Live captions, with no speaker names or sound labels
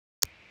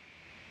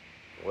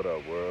What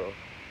up, world?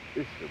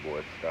 It's your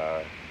boy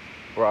Sky,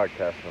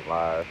 broadcasting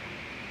live,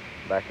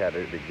 back at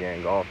it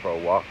again, going for a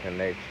walk in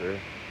nature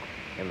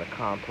in the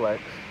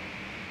complex.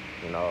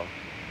 You know,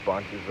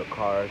 bunches of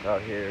cars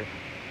out here.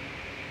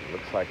 It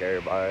looks like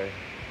everybody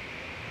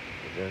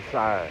is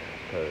inside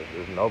because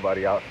there's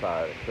nobody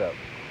outside except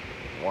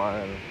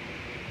one.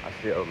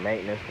 I see a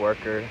maintenance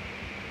worker,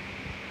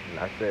 and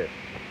that's it.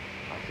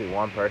 I see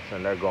one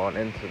person, they're going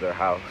into their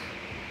house,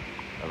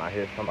 and I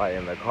hear somebody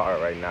in their car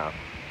right now.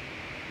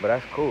 But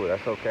that's cool,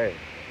 that's okay.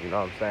 You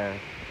know what I'm saying?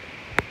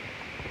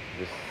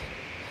 Just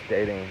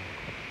stating,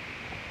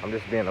 I'm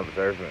just being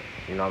observant,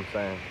 you know what I'm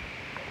saying?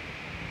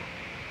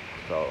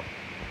 So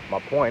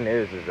my point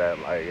is that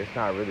like it's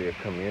not really a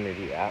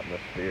community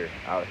atmosphere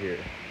out here,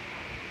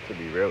 to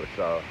be real with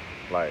y'all.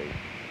 Like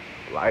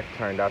life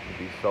turned out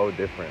to be so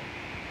different.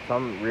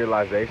 Some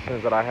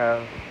realizations that I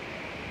have,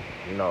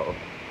 you know,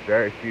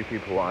 very few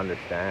people will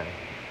understand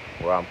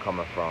where I'm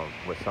coming from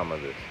with some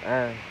of this.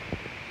 And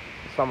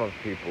some of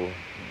the people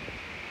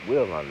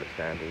will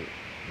understand it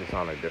just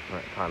on a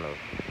different kind of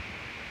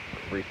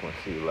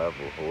frequency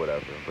level or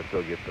whatever, but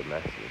you'll get the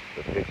message,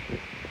 the picture.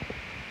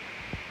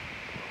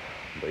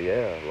 But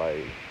yeah,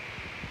 like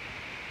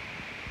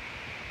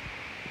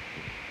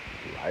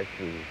life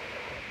is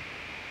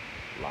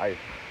life,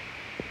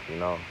 you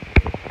know.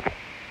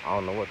 I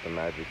don't know what the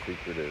magic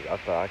secret is. I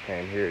thought I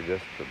came here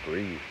just to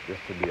breathe,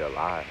 just to be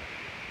alive,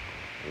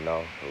 you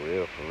know, for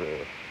real, for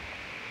real.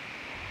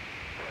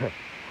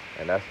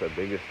 And that's the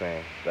biggest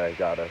thing that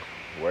got us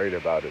worried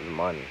about is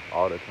money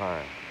all the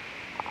time.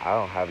 I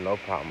don't have no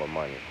problem with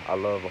money. I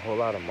love a whole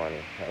lot of money.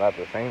 And at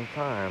the same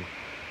time,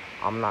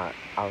 I'm not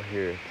out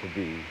here to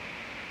be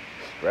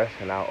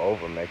stressing out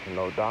over making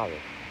no dollars.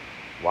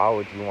 Why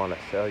would you want to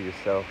sell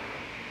yourself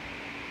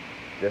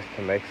just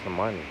to make some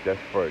money,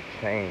 just for a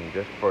change,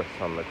 just for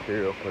some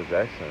material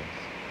possessions?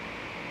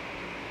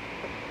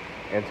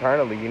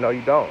 Internally, you know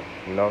you don't.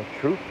 You know,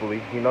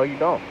 truthfully, you know you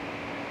don't.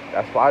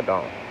 That's why I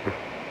don't.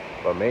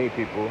 But many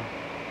people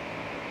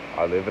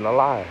are living a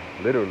lie,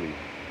 literally.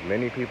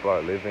 Many people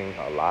are living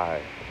a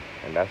lie.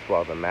 And that's where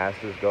all the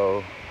masses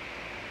go.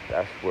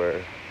 That's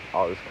where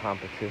all this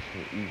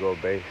competition,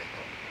 ego-based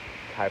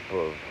type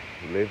of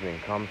living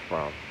comes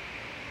from,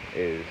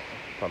 is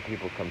from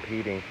people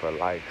competing for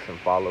likes and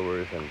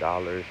followers and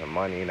dollars and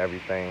money and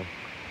everything.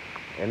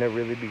 And it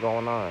really be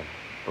going on,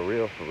 for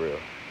real, for real.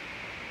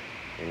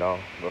 You know,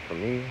 but for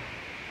me,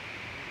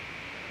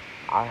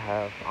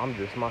 I'm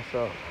just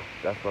myself.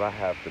 That's what I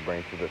have to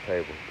bring to the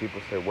table.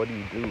 People say, what do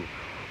you do?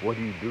 What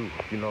do you do?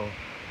 You know,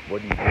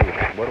 what do you do?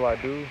 What do I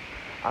do?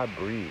 I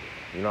breathe.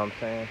 You know what I'm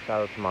saying?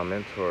 Shout out to my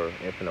mentor,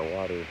 Infinite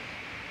Waters.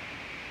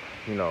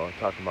 You know,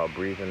 talking about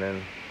breathing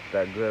in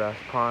that good ass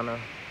prana.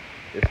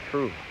 It's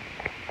true.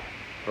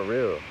 For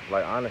real.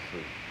 Like,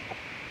 honestly,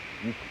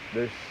 you,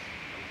 there's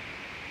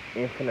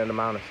infinite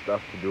amount of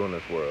stuff to do in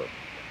this world.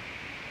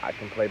 I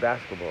can play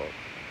basketball.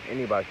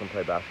 Anybody can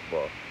play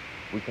basketball.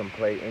 We can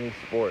play any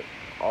sport.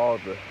 All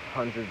the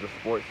hundreds of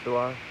sports there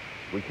are,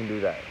 we can do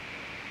that.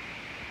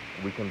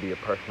 We can be a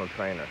personal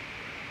trainer.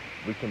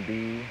 We can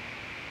be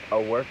a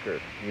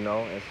worker, you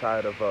know,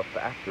 inside of a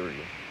factory.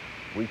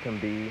 We can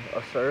be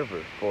a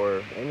server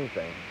for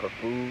anything, for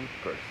food,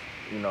 for,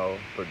 you know,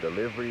 for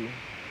delivery,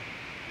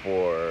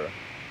 for,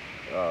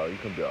 you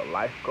can be a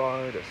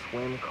lifeguard, a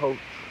swim coach.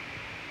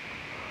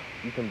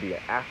 You can be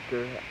an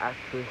actor,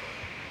 actress.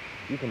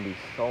 You can be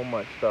so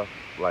much stuff.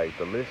 Like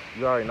the list,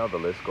 you already know the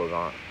list goes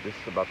on. This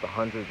is about the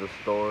hundreds of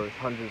stores,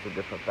 hundreds of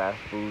different fast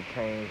food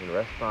chains and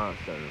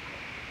restaurants and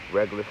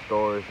regular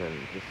stores and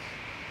just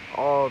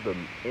all the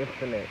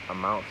infinite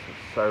amounts of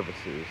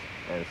services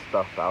and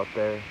stuff out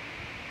there.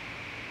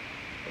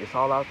 It's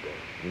all out there,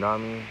 you know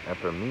what I mean? And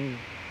for me,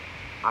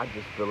 I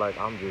just feel like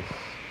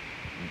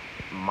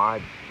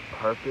my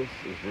purpose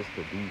is just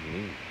to be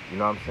me. You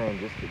know what I'm saying?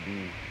 Just to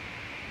be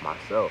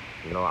myself.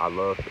 You know, I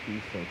love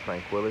peace and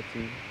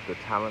tranquility. The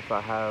talents I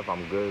have,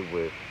 I'm good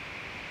with,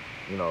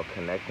 you know,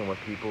 connecting with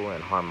people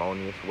in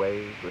harmonious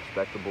ways,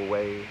 respectable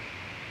ways,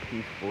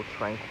 peaceful,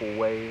 tranquil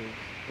ways.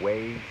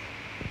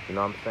 You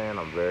know what I'm saying?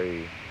 I'm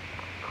very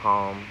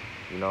calm,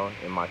 you know,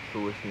 in my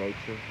truest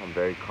nature. I'm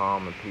very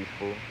calm and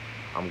peaceful.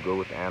 I'm good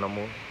with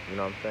animals, you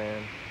know what I'm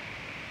saying?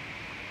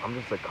 I'm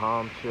just a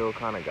calm, chill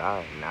kind of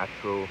guy,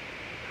 natural,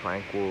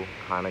 tranquil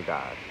kind of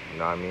guy. You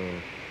know what I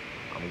mean?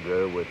 I'm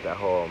good with that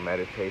whole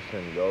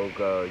meditation,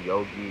 yoga,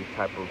 yogi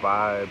type of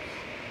vibes.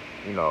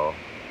 You know,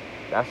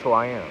 that's who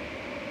I am.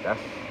 That's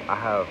I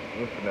have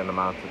infinite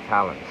amounts of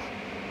talents.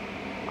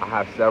 I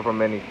have several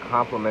many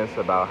compliments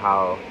about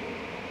how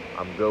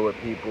I'm good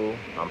with people.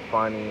 I'm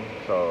funny,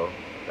 so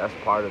that's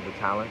part of the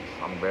talents.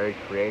 I'm very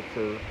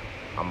creative.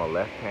 I'm a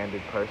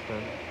left-handed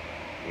person.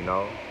 You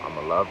know, I'm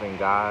a loving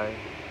guy,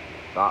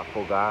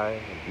 thoughtful guy,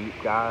 a deep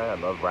guy. I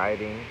love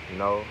writing. You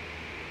know,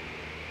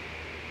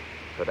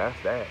 so that's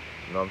that.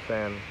 You know what I'm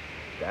saying?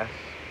 That's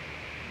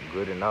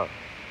good enough.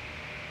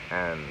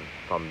 And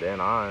from then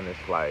on,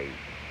 it's like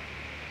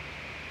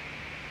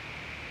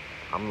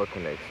I'm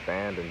looking to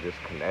expand and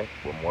just connect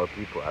with more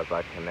people as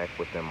I connect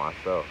within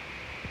myself.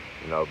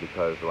 You know,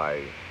 because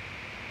like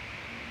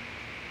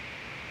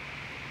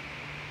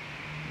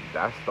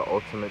that's the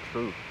ultimate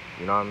truth.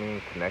 You know what I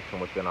mean? Connection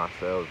within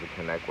ourselves to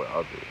connect with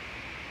others.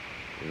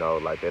 You know,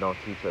 like they don't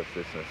teach us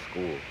this in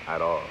school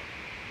at all.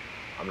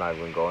 I'm not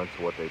even going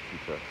to what they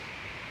teach us.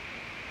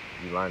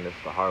 You learn this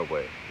the hard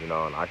way, you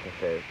know, and I can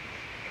say it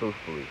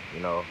truthfully,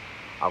 you know,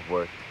 I've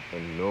worked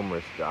in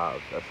numerous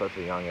jobs at such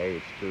a young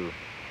age too,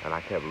 and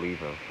I kept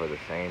leaving for the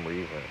same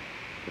reason,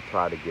 to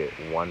try to get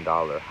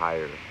 $1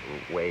 higher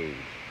wage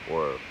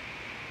or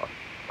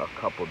a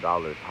couple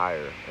dollars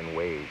higher in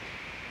wage,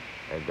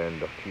 and then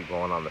to keep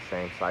going on the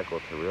same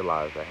cycle to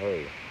realize that,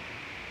 hey,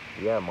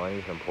 yeah,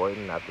 money's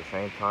important. At the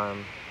same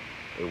time,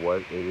 it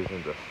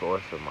isn't the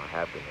source of my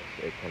happiness.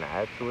 It can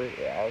add to it,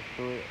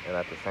 and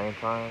at the same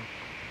time,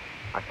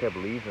 I kept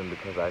leaving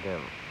because I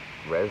didn't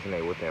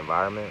resonate with the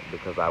environment,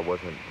 because I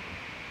wasn't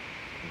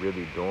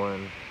really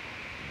doing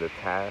the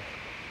task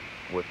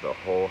with the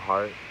whole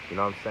heart. You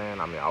know what I'm saying?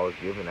 I mean, I was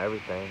giving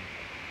everything,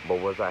 but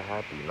was I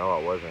happy? No,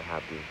 I wasn't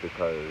happy,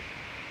 because,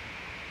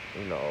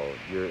 you know,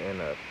 you're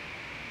in a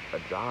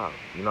job.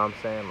 You know what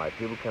I'm saying? Like,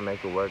 people can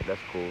make it work,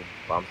 that's cool.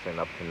 But I'm saying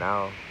up to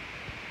now,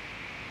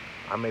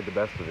 I made the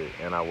best of it,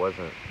 and I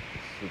wasn't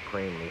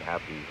supremely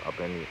happy up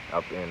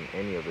in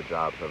any of the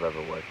jobs I've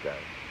ever worked at.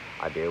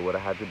 I did what I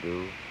had to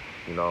do.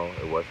 You know,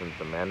 it wasn't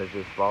the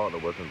manager's fault,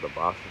 it wasn't the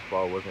boss's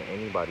fault, it wasn't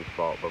anybody's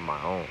fault but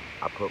my own.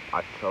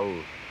 I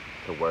chose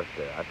to work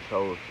there. I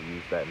chose to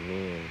use that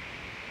mean.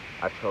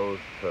 I chose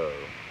to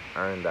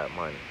earn that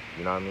money.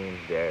 You know what I mean?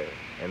 There,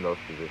 in those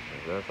positions.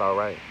 And it's all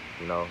right,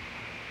 you know?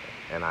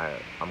 And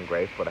I'm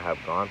grateful to have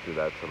gone through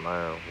that, to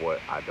learn what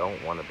I don't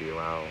want to be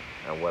around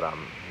and what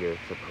I'm here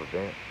to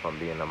prevent from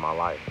being in my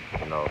life.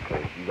 You know,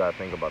 because you got to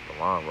think about the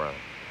long run.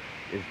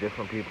 It's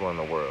different people in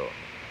the world.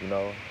 You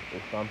know,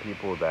 there's some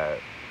people that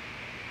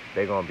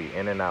they're going to be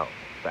in and out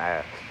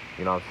fast.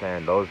 You know what I'm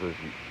saying? Those is,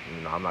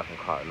 you know, I'm not going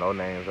to call it no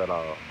names at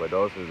all, but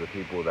those are the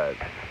people that,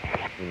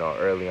 you know,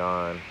 early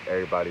on,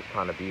 everybody's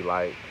trying to be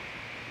like.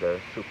 They're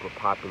super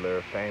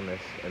popular,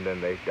 famous, and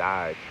then they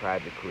die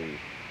tragically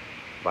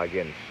by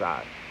getting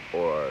shot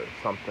or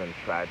something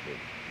tragic,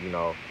 you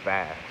know,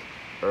 fast,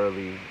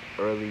 early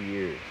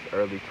years,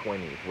 early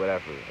 20s,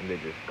 whatever, and they're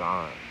just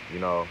gone, you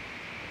know.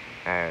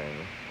 And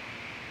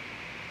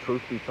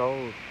truth be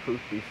told,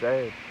 truth be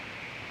said,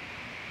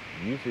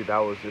 usually that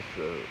was just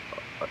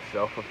a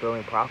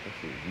self-fulfilling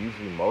prophecy.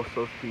 Usually most of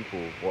those people,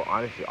 well,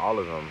 honestly, all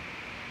of them,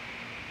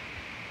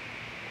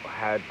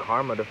 had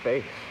karma to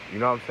face. You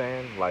know what I'm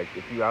saying? Like,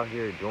 if you out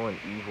here doing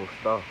evil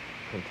stuff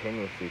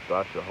continuously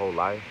throughout your whole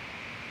life,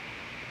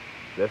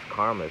 this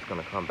karma is going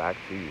to come back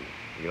to you,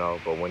 you know.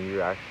 But when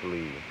you're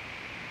actually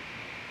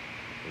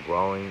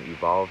growing,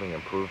 evolving,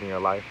 improving your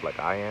life like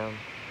I am,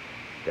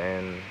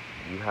 then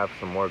you have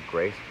some more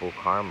graceful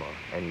karma,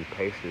 and you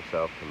pace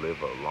yourself to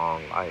live a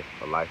long life,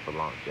 a life of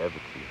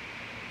longevity,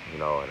 you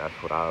know. And that's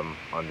what I'm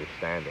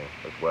understanding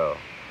as well.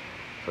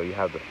 So you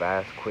have the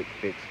fast, quick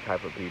fix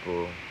type of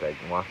people that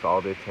wants all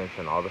the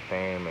attention, all the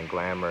fame and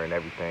glamour and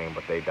everything,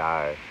 but they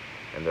die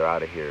and they're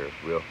out of here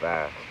real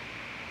fast.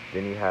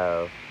 Then you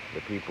have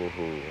the people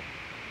who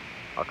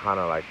are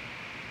kind of like,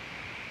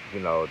 you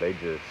know, they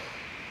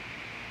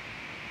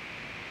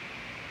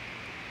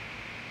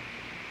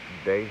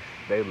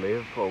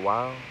live for a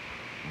while,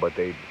 but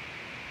they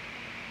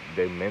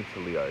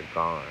mentally are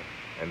gone,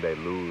 and they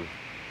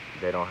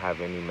don't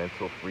have any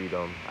mental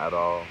freedom at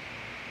all,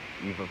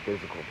 even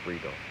physical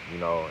freedom, you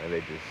know. And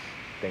they just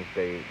think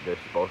they're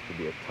supposed to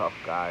be a tough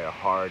guy, a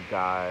hard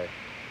guy,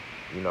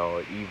 you know,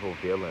 an evil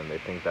villain. They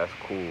think that's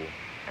cool,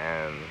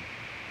 and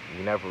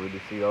you never really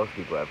see those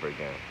people ever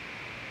again.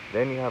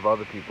 Then you have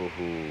other people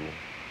who,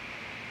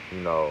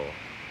 you know,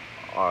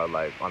 are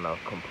like on a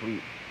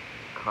complete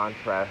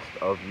contrast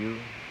of you,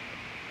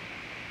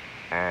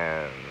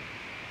 and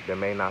there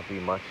may not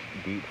be much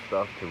deep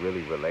stuff to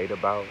really relate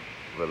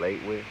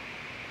with,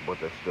 but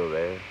they're still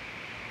there.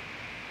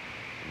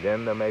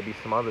 Then there may be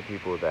some other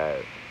people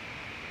that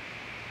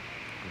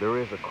there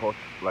is a culture,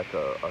 like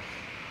a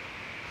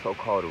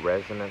so-called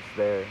resonance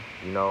there,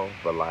 you know,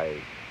 but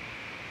like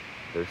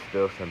there's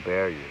still some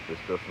barriers, there's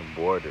still some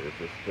borders,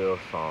 there's still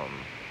some,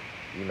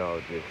 you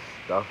know, just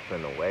stuff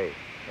in the way.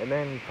 And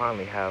then you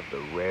finally have the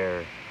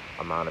rare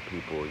amount of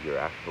people, your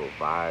actual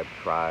vibe,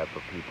 tribe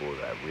of people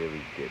that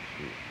really get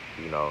you,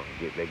 you know,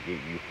 they get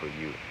you for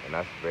you. And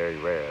that's very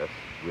rare. That's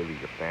really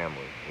your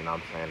family. You know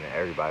what I'm saying? And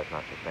everybody's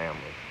not your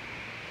family,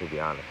 to be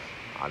honest.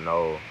 I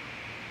know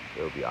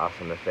it would be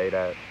awesome to say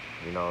that,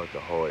 you know, to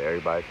hold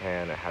everybody's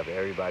hand and have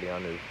everybody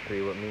under this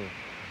tree with me.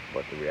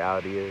 But the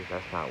reality is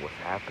that's not what's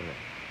happening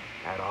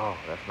at all.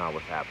 That's not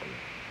what's happening.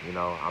 You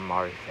know, I'm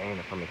already saying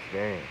it from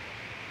experience.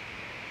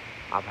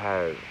 I've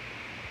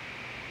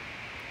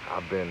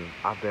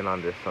been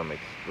under some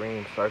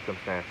extreme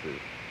circumstances,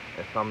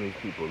 and some of these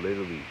people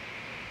literally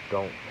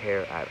don't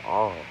care at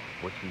all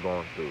what you're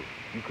going through.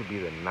 You could be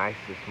the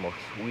nicest, most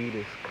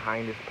sweetest,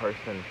 kindest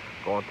person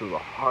going through the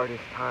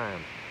hardest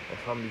times, and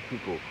some of these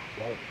people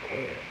won't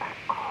care at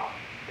all.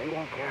 They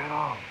won't care at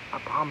all. I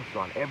promise you,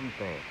 on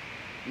everything.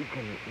 You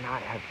can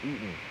not have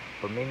eaten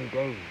for many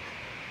days.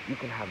 You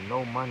can have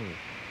no money.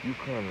 You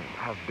can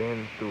have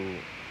been through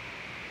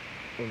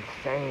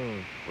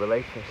insane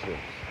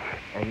relationships,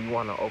 and you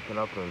want to open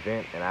up and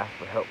vent and ask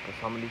for help for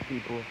some of these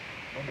people,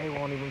 and they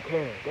won't even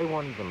care. They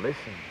won't even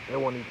listen. They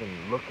won't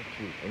even look at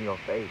you in your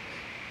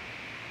face.